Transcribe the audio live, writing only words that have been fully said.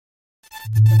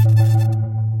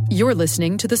You're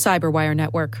listening to the Cyberwire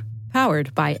Network,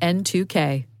 powered by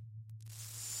N2K.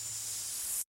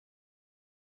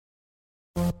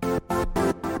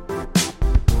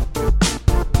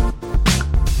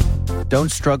 Don't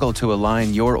struggle to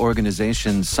align your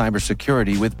organization's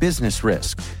cybersecurity with business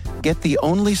risk. Get the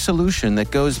only solution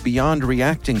that goes beyond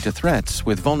reacting to threats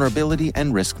with vulnerability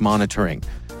and risk monitoring.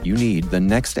 You need the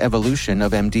next evolution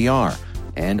of MDR,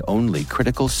 and only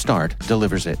Critical Start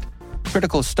delivers it.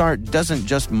 Critical Start doesn't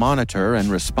just monitor and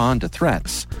respond to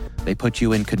threats. They put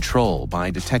you in control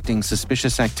by detecting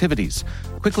suspicious activities,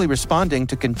 quickly responding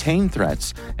to contain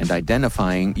threats, and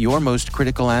identifying your most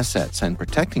critical assets and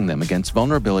protecting them against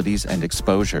vulnerabilities and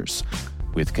exposures.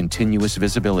 With continuous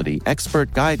visibility,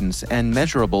 expert guidance, and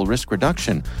measurable risk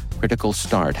reduction, Critical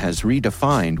Start has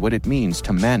redefined what it means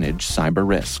to manage cyber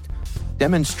risk.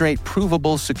 Demonstrate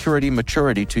provable security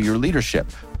maturity to your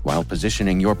leadership while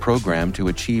positioning your program to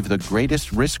achieve the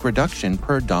greatest risk reduction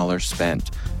per dollar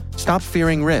spent. Stop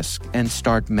fearing risk and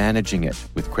start managing it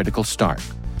with Critical Start.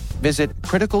 Visit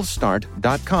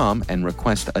criticalstart.com and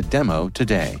request a demo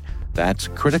today. That's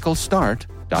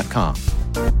criticalstart.com.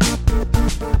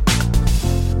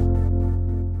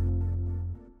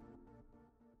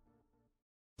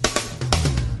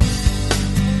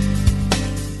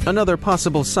 Another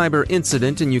possible cyber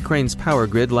incident in Ukraine's power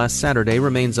grid last Saturday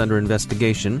remains under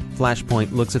investigation.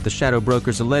 Flashpoint looks at the shadow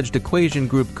broker's alleged equation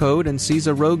group code and sees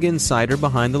a rogue insider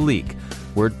behind the leak.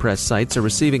 WordPress sites are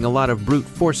receiving a lot of brute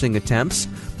forcing attempts.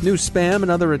 New spam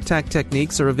and other attack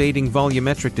techniques are evading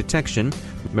volumetric detection.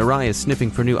 Mirai is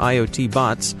sniffing for new IoT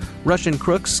bots. Russian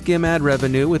crooks skim ad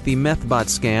revenue with the MethBot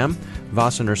scam.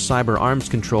 Wassenaar cyber arms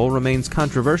control remains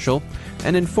controversial,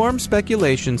 and informed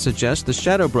speculation suggests the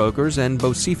shadow brokers and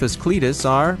Bocephus Cletus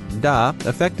are,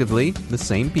 effectively the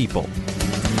same people.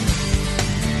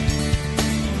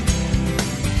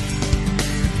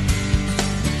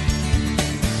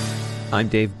 I'm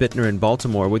Dave Bittner in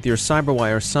Baltimore with your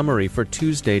CyberWire summary for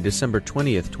Tuesday, December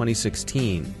 20th,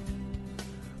 2016.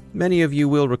 Many of you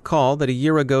will recall that a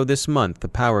year ago this month, the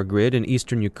power grid in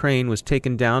eastern Ukraine was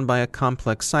taken down by a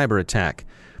complex cyber attack.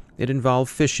 It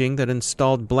involved phishing that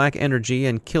installed black energy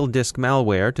and kill disk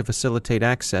malware to facilitate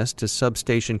access to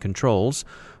substation controls,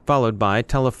 followed by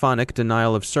telephonic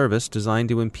denial of service designed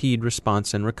to impede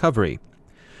response and recovery.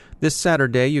 This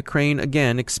Saturday, Ukraine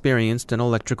again experienced an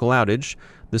electrical outage,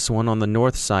 this one on the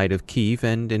north side of Kyiv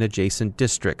and in adjacent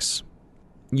districts.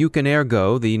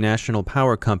 Ukenergo, the national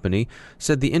power company,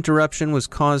 said the interruption was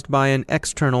caused by an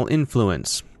external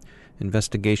influence.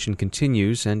 Investigation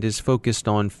continues and is focused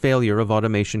on failure of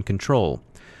automation control.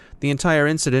 The entire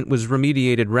incident was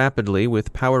remediated rapidly,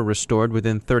 with power restored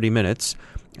within 30 minutes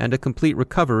and a complete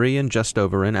recovery in just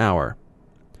over an hour.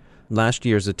 Last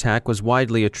year's attack was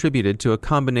widely attributed to a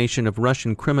combination of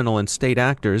Russian criminal and state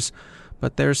actors,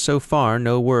 but there's so far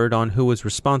no word on who was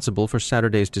responsible for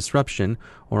Saturday's disruption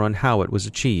or on how it was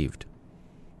achieved.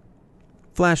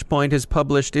 Flashpoint has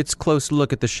published its close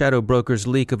look at the shadow broker's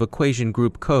leak of equation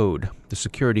group code. The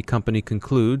security company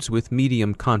concludes with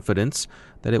medium confidence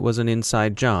that it was an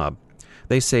inside job.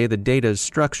 They say the data's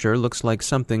structure looks like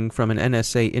something from an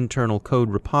NSA internal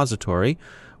code repository,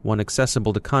 one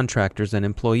accessible to contractors and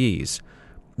employees.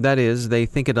 That is, they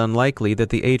think it unlikely that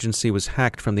the agency was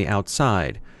hacked from the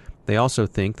outside. They also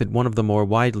think that one of the more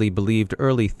widely believed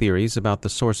early theories about the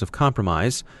source of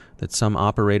compromise, that some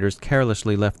operators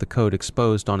carelessly left the code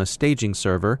exposed on a staging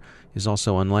server, is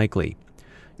also unlikely.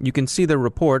 You can see the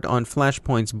report on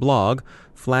Flashpoint's blog,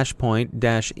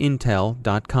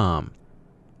 flashpoint-intel.com.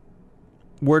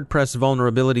 WordPress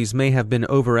vulnerabilities may have been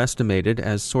overestimated,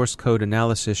 as source code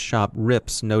analysis shop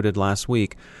RIPS noted last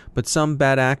week, but some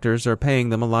bad actors are paying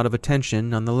them a lot of attention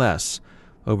nonetheless.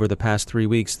 Over the past 3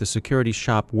 weeks, the security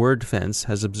shop WordFence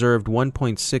has observed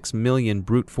 1.6 million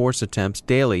brute force attempts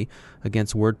daily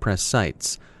against WordPress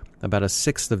sites. About a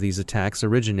sixth of these attacks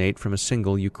originate from a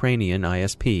single Ukrainian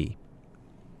ISP.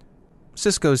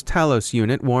 Cisco's Talos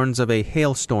unit warns of a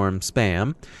hailstorm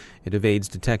spam. It evades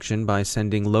detection by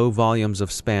sending low volumes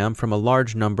of spam from a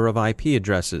large number of IP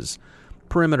addresses.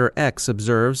 Perimeter X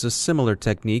observes a similar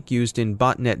technique used in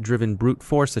botnet-driven brute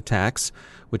force attacks,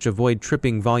 which avoid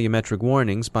tripping volumetric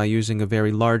warnings by using a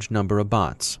very large number of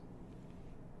bots.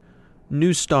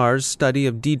 Neustar's study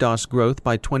of DDoS growth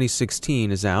by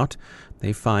 2016 is out.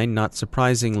 They find, not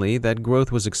surprisingly, that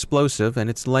growth was explosive and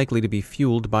it's likely to be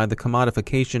fueled by the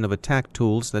commodification of attack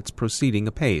tools that's proceeding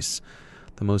apace.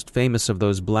 The most famous of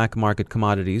those black market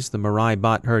commodities, the Mirai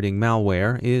bot-herding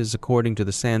malware, is, according to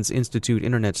the SANS Institute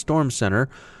Internet Storm Center,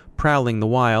 prowling the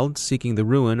wild, seeking the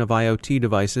ruin of IoT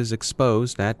devices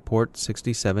exposed at port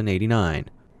 6789.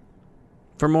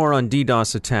 For more on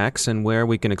DDoS attacks and where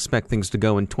we can expect things to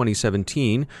go in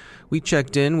 2017, we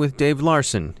checked in with Dave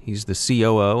Larson. He's the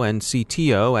COO and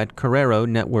CTO at Carrero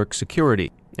Network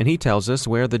Security, and he tells us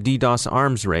where the DDoS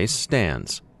arms race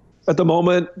stands. At the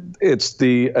moment, it's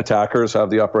the attackers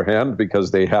have the upper hand because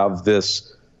they have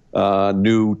this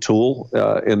new tool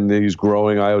in these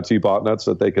growing IoT botnets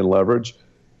that they can leverage,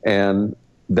 and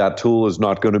that tool is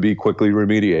not going to be quickly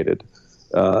remediated.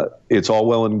 It's all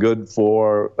well and good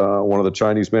for one of the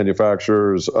Chinese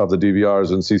manufacturers of the DVRs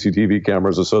and CCTV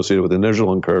cameras associated with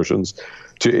initial incursions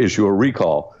to issue a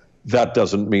recall. That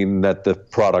doesn't mean that the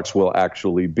products will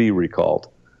actually be recalled.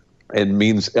 It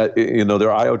means, they're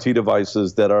IoT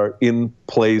devices that are in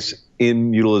place,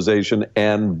 in utilization,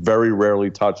 and very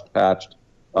rarely touched, patched,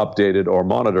 updated, or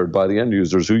monitored by the end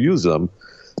users who use them.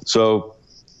 So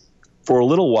for a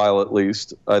little while at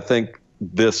least, I think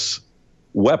this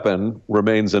weapon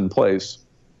remains in place.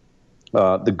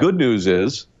 The good news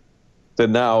is that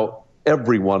now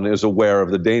everyone is aware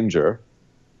of the danger.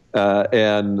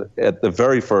 And at the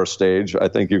very first stage, I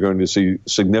think you're going to see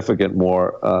significant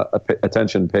more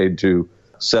attention paid to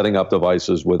setting up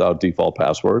devices without default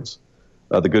passwords.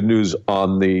 The good news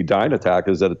on the Dyn attack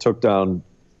is that it took down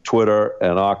Twitter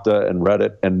and Okta and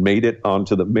Reddit and made it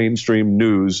onto the mainstream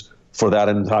news for that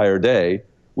entire day,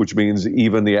 which means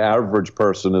even the average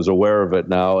person is aware of it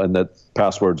now, and that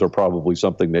passwords are probably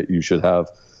something that you should have,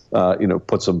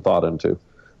 put some thought into.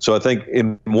 So I think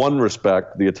in one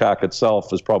respect, the attack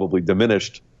itself has probably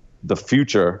diminished the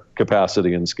future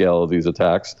capacity and scale of these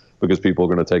attacks because people are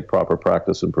going to take proper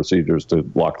practice and procedures to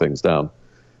lock things down.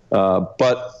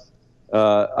 But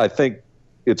I think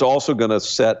it's also going to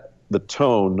set the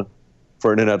tone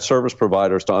for internet service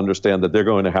providers to understand that they're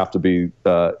going to have to be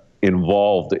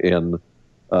involved in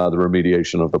the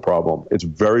remediation of the problem. It's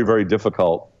very, very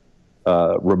difficult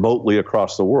remotely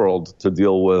across the world to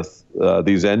deal with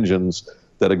these engines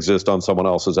that exist on someone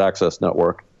else's access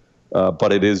network.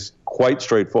 But it is quite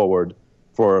straightforward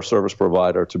for a service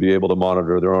provider to be able to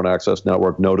monitor their own access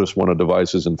network, notice when a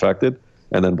device is infected,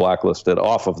 and then blacklist it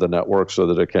off of the network so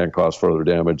that it can't cause further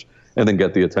damage, and then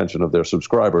get the attention of their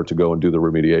subscriber to go and do the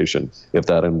remediation. If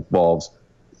that involves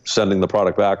sending the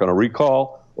product back on a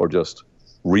recall or just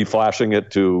reflashing it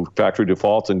to factory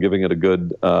defaults and giving it a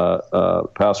good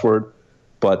password.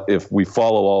 But if we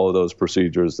follow all of those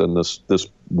procedures, then this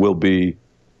will be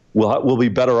we'll be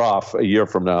better off a year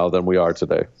from now than we are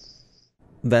today.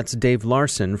 That's Dave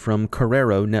Larson from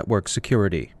Carrero Network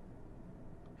Security.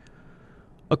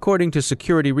 According to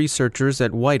security researchers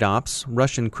at White Ops,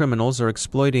 Russian criminals are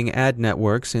exploiting ad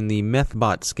networks in the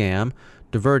Methbot scam,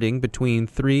 diverting between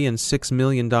 $3 and $6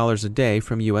 million a day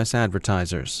from U.S.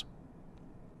 advertisers.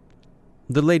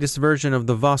 The latest version of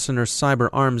the Wassenaar cyber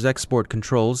arms export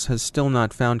controls has still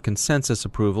not found consensus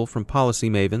approval from policy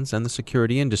mavens and the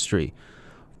security industry.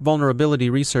 Vulnerability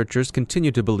researchers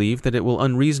continue to believe that it will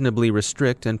unreasonably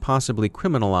restrict and possibly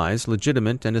criminalize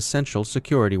legitimate and essential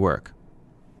security work.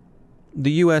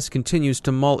 The U.S. continues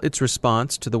to mull its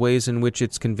response to the ways in which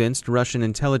it's convinced Russian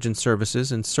intelligence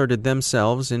services inserted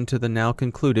themselves into the now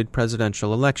concluded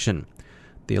presidential election.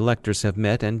 The electors have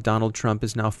met, and Donald Trump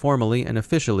is now formally and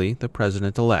officially the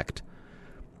president-elect.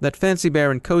 That Fancy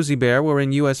Bear and Cozy Bear were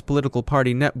in U.S. political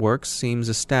party networks seems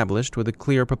established with a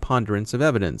clear preponderance of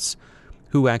evidence.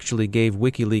 Who actually gave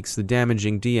WikiLeaks the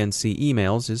damaging DNC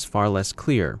emails is far less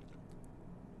clear.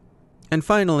 And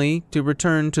finally, to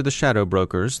return to the shadow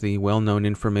brokers, the well-known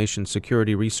information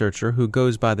security researcher who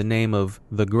goes by the name of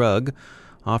The Grug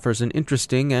offers an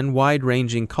interesting and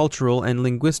wide-ranging cultural and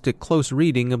linguistic close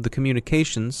reading of the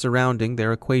communications surrounding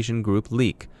their equation group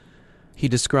leak. He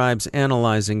describes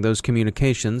analyzing those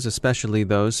communications, especially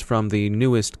those from the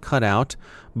newest cutout,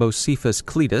 Bocephus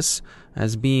Cletus,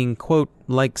 as being, quote,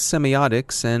 like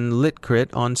semiotics and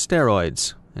litcrit on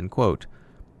steroids, end quote.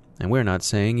 And we're not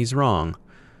saying he's wrong.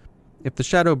 If the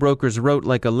shadow brokers wrote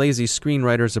like a lazy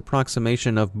screenwriter's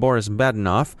approximation of Boris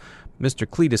Badenov, Mr.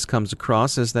 Cletus comes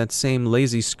across as that same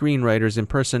lazy screenwriter's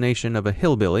impersonation of a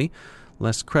hillbilly,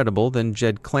 less credible than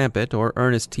Jed Clampett or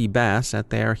Ernest T. Bass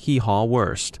at their hee-haw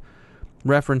worst.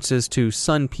 References to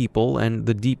Sun People and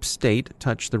the Deep State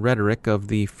touch the rhetoric of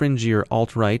the fringier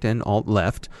alt-right and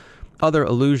alt-left. Other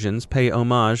allusions pay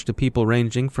homage to people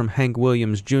ranging from Hank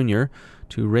Williams Jr.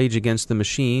 to Rage Against the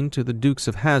Machine to the Dukes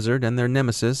of Hazzard and their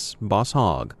nemesis, Boss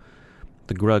Hogg.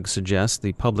 The Grug suggests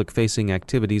the public-facing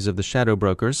activities of the shadow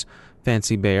brokers,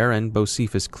 Fancy Bear and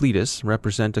Bocephus Cletus,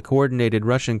 represent a coordinated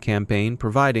Russian campaign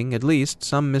providing at least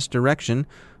some misdirection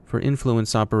for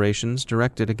influence operations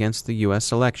directed against the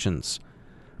U.S. elections.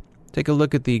 Take a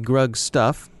look at the Grug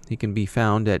stuff. He can be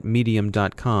found at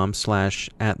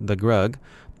medium.com/@thegrug.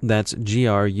 That's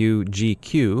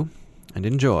GRUGQ, and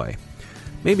enjoy.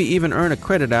 Maybe even earn a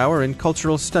credit hour in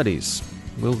cultural studies.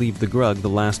 We'll leave the grug the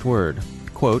last word.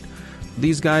 Quote,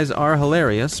 "These guys are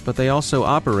hilarious, but they also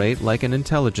operate like an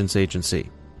intelligence agency."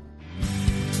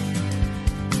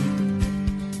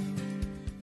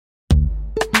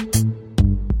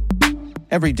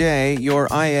 Every day, your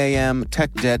IAM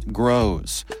tech debt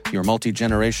grows. Your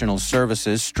multi-generational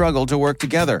services struggle to work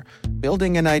together.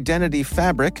 Building an identity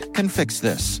fabric can fix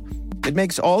this. It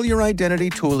makes all your identity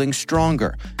tooling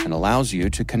stronger and allows you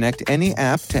to connect any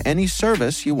app to any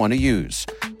service you want to use,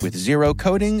 with zero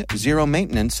coding, zero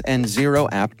maintenance, and zero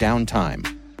app downtime.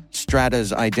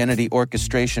 Strata's identity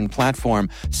orchestration platform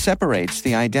separates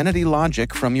the identity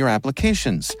logic from your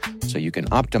applications, so you can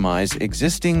optimize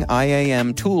existing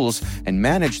IAM tools and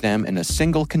manage them in a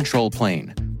single control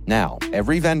plane. Now,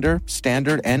 every vendor,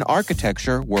 standard, and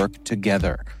architecture work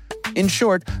together. In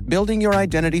short, building your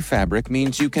identity fabric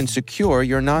means you can secure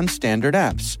your non-standard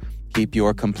apps, keep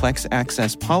your complex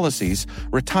access policies,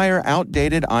 retire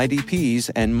outdated IDPs,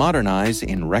 and modernize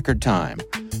in record time.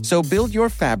 So build your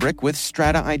fabric with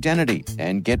Strata Identity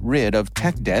and get rid of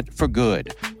tech debt for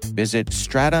good. Visit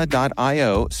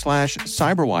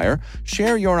strata.io/cyberwire,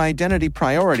 share your identity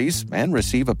priorities, and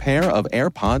receive a pair of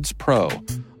AirPods Pro.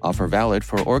 Offer valid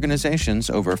for organizations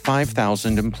over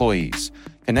 5,000 employees.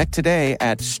 Connect today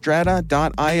at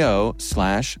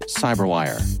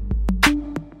strata.io/cyberwire.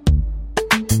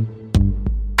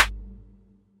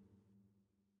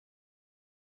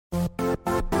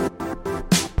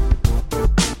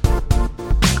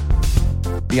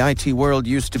 The IT world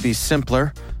used to be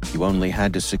simpler. You only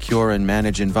had to secure and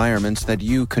manage environments that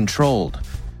you controlled.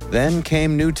 Then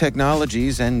came new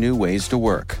technologies and new ways to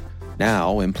work.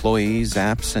 Now, employees,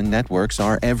 apps, and networks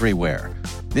are everywhere.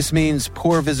 This means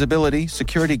poor visibility,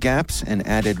 security gaps, and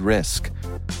added risk.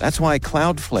 That's why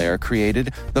Cloudflare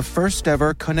created the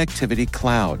first-ever connectivity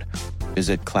cloud.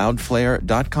 Visit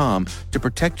cloudflare.com to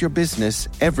protect your business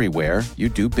everywhere you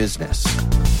do business.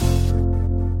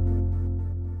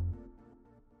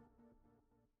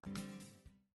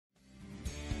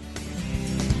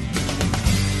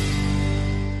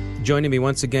 Joining me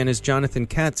once again is Jonathan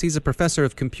Katz. He's a professor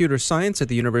of computer science at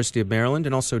the University of Maryland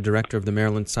and also director of the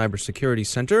Maryland Cybersecurity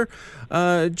Center.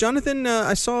 Jonathan,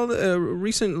 I saw a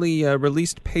recently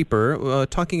released paper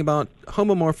talking about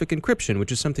homomorphic encryption,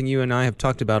 which is something you and I have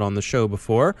talked about on the show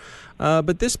before.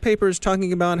 But this paper is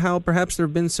talking about how perhaps there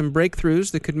have been some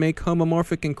breakthroughs that could make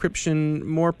homomorphic encryption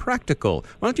more practical.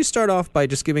 Why don't you start off by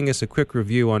just giving us a quick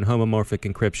review on homomorphic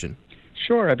encryption?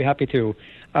 Sure, I'd be happy to.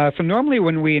 So normally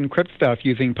when we encrypt stuff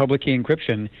using public key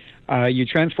encryption, you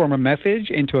transform a message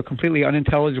into a completely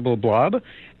unintelligible blob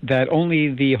that only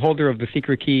the holder of the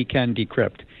secret key can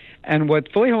decrypt. And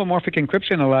what fully homomorphic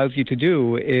encryption allows you to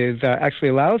do is actually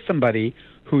allow somebody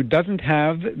who doesn't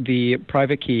have the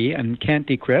private key and can't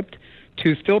decrypt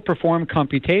to still perform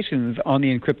computations on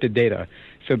the encrypted data.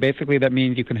 So basically that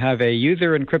means you can have a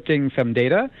user encrypting some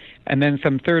data and then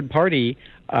some third party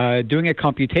doing a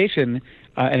computation,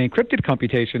 an encrypted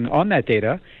computation on that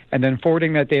data, and then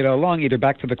forwarding that data along either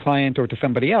back to the client or to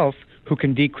somebody else who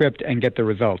can decrypt and get the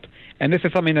result. And this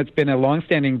is something that's been a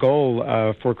long-standing goal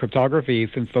for cryptography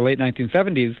since the late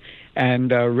 1970s,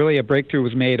 and really a breakthrough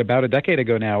was made about a decade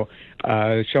ago now,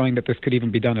 showing that this could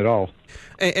even be done at all.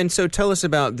 And so tell us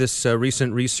about this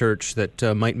recent research that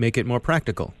might make it more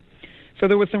practical. So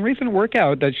there was some recent work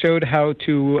out that showed how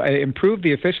to improve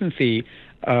the efficiency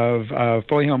of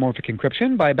fully homomorphic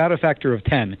encryption by about a factor of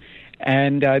 10.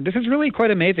 And this is really quite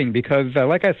amazing because,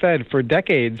 like I said, for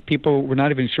decades, people were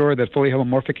not even sure that fully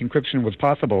homomorphic encryption was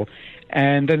possible.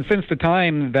 And then since the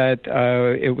time that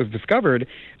it was discovered,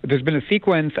 there's been a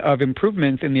sequence of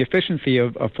improvements in the efficiency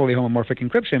of fully homomorphic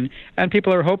encryption, and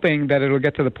people are hoping that it'll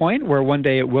get to the point where one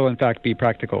day it will, in fact, be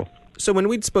practical. So when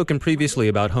we'd spoken previously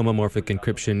about homomorphic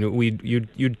encryption,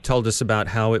 you'd told us about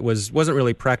how it wasn't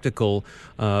really practical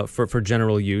for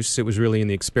general use. It was really in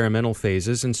the experimental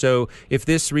phases. And so if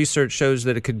this research shows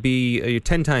that it could be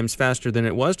 10 times faster than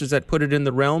it was, does that put it in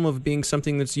the realm of being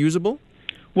something that's usable?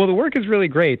 Well, the work is really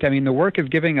great. I mean, the work is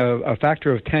giving a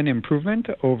factor of 10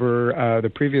 improvement over the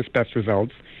previous best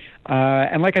results.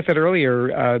 And like I said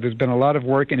earlier, there's been a lot of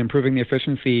work in improving the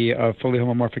efficiency of fully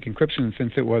homomorphic encryption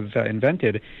since it was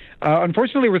invented.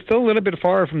 Unfortunately, we're still a little bit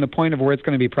far from the point of where it's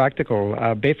going to be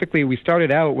practical. Basically, we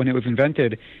started out when it was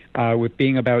invented with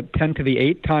being about 10 to the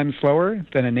 8 times slower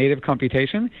than a native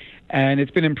computation, and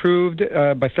it's been improved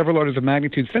by several orders of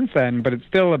magnitude since then, but it's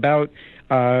still about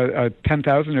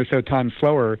 10,000 or so times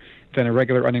slower than a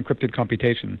regular unencrypted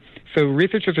computation. So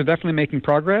researchers are definitely making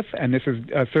progress, and this is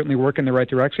certainly work in the right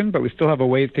direction, but we still have a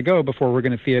ways to go before we're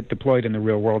going to see it deployed in the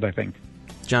real world, I think.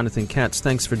 Jonathan Katz.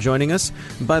 Thanks for joining us.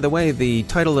 By the way, the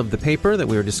title of the paper that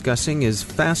we were discussing is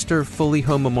Faster Fully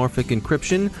Homomorphic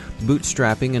Encryption,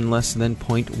 Bootstrapping in Less Than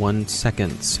 0.1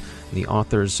 Seconds. The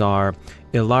authors are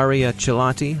Ilaria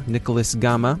Chilati, Nicholas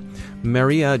Gama,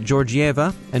 Maria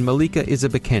Georgieva, and Malika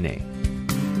Izabekene.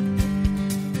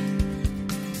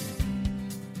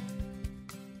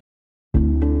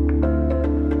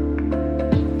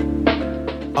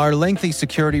 Are lengthy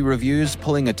security reviews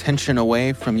pulling attention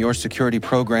away from your security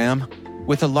program?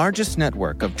 With the largest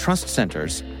network of trust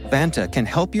centers, Vanta can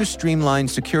help you streamline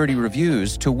security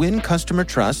reviews to win customer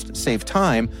trust, save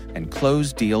time, and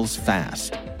close deals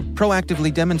fast.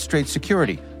 Proactively demonstrate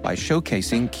security by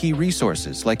showcasing key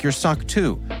resources like your SOC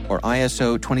 2 or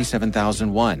ISO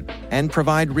 27001 and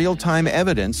provide real-time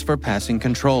evidence for passing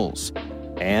controls.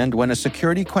 And when a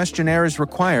security questionnaire is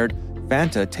required,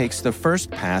 Vanta takes the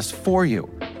first pass for you.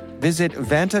 Visit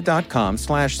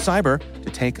vanta.com/cyber to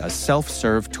take a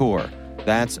self-serve tour.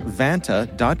 That's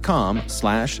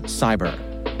vanta.com/cyber.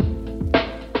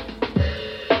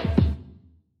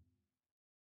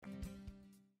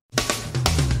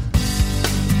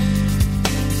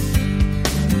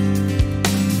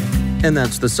 And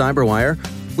that's the Cyberwire.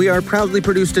 We are proudly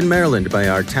produced in Maryland by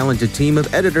our talented team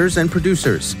of editors and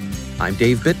producers. I'm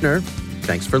Dave Bittner.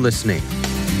 Thanks for listening.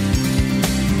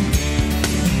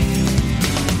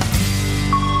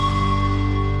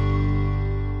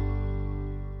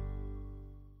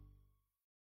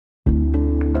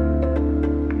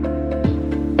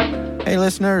 Hey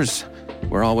listeners,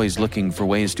 we're always looking for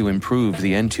ways to improve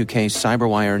the N2K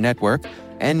Cyberwire network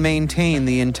and maintain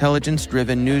the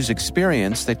intelligence-driven news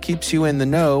experience that keeps you in the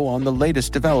know on the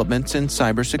latest developments in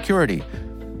cybersecurity.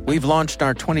 We've launched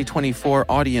our 2024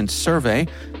 audience survey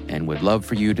and would love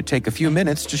for you to take a few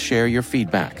minutes to share your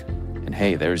feedback. And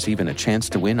hey, there's even a chance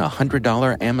to win a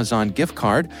 $100 Amazon gift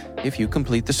card if you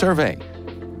complete the survey.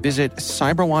 Visit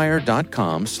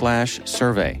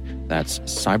cyberwire.com/survey. That's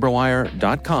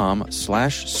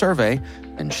cyberwire.com/survey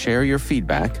and share your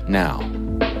feedback now.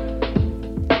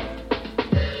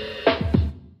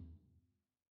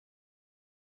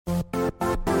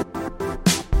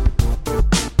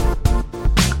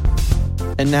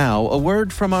 And now, a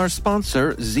word from our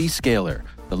sponsor, Zscaler,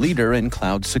 the leader in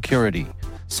cloud security.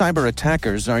 Cyber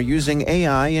attackers are using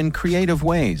AI in creative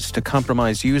ways to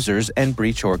compromise users and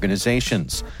breach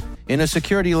organizations. In a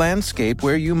security landscape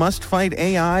where you must fight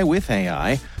AI with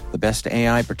AI, the best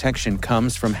AI protection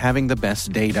comes from having the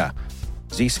best data.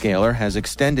 Zscaler has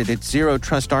extended its Zero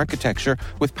Trust architecture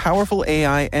with powerful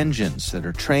AI engines that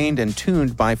are trained and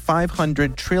tuned by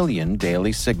 500 trillion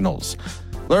daily signals.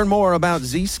 Learn more about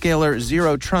Zscaler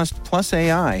Zero Trust Plus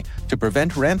AI to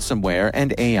prevent ransomware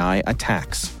and AI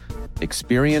attacks.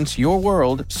 Experience your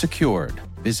world secured.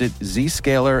 Visit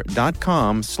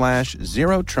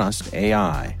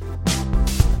zscaler.com/zerotrustai.